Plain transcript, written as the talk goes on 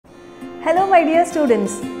Hello my dear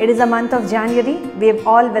students, it is the month of January, we have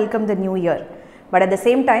all welcomed the new year. But at the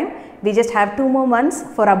same time, we just have 2 more months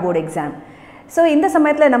for our board exam. So in the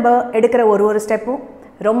சமயத்துல நம்ம எடுக்கிற ஒரு ஸ்டெப்பும்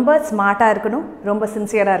ரொம்ப ஸ்மார்ட்டா இருக்கணும், ரொம்ப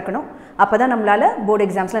சின்சியரா இருக்கணும். அப்பதான் நம்மளால போர்ட்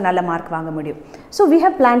எக்ஸாம்ஸ்ல நல்ல மார்க் வாங்க முடியும். So we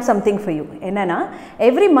have planned something for you. என்னன்னா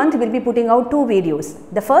every month we will be putting out 2 videos.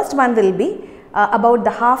 The first one will be about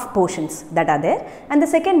the half portions that are there, and the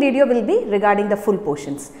second video will be regarding the full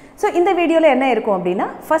portions. So in the video la enna irukum appadina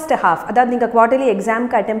first half adha neenga quarterly exam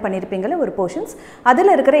ku attempt pannirpingala or portions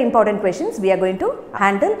adula irukra important questions we are going to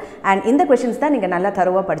handle, and in the questions da neenga nalla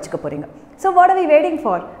tharova padichukka poringa. So what are we waiting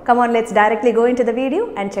for? Come on, let's directly go into the video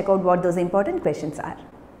and check out what those important questions are.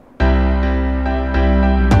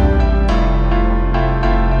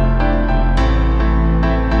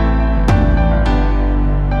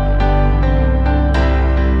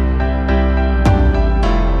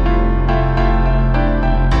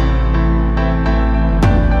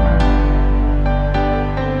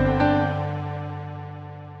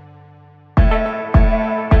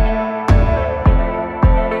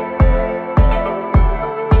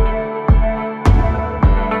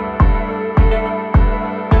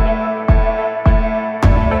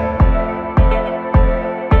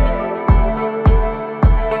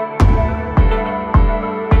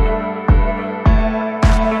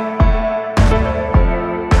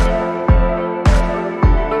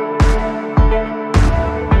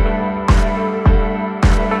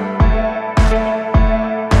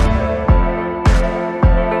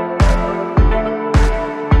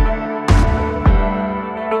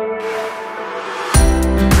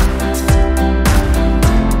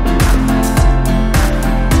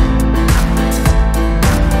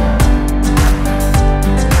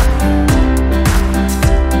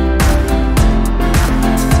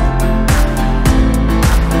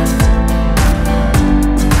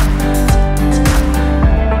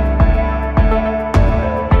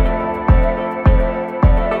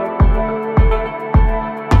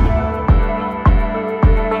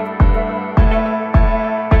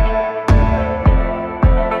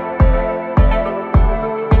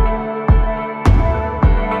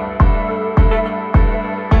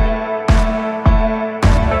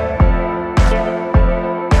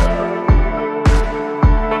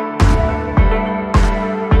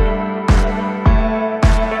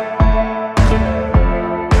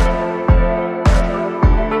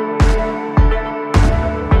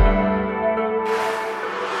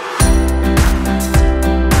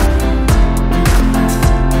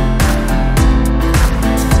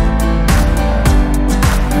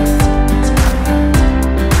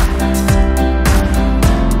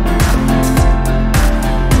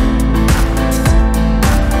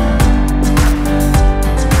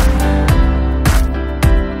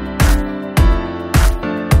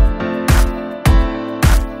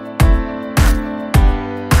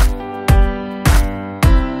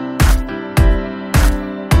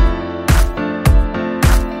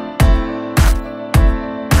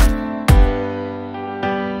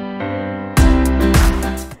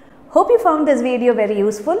 Hope you found this video very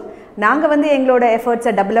useful. நாங்க வந்து எங்களோட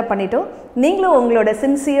எஃபர்ட்ஸை develop பண்ணிட்டோம். நீங்களும் உங்களோட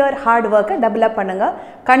sincere heart ஒர்க்கை develop பண்ணுங்க.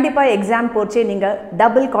 கண்டிப்பா exam போர்ச்சே நீங்க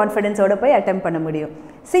டபுள் கான்ஃபிடன்ஸோட போய் அட்டெம்ப்ட் பண்ண முடியும்.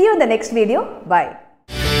 See you in the next video. Bye.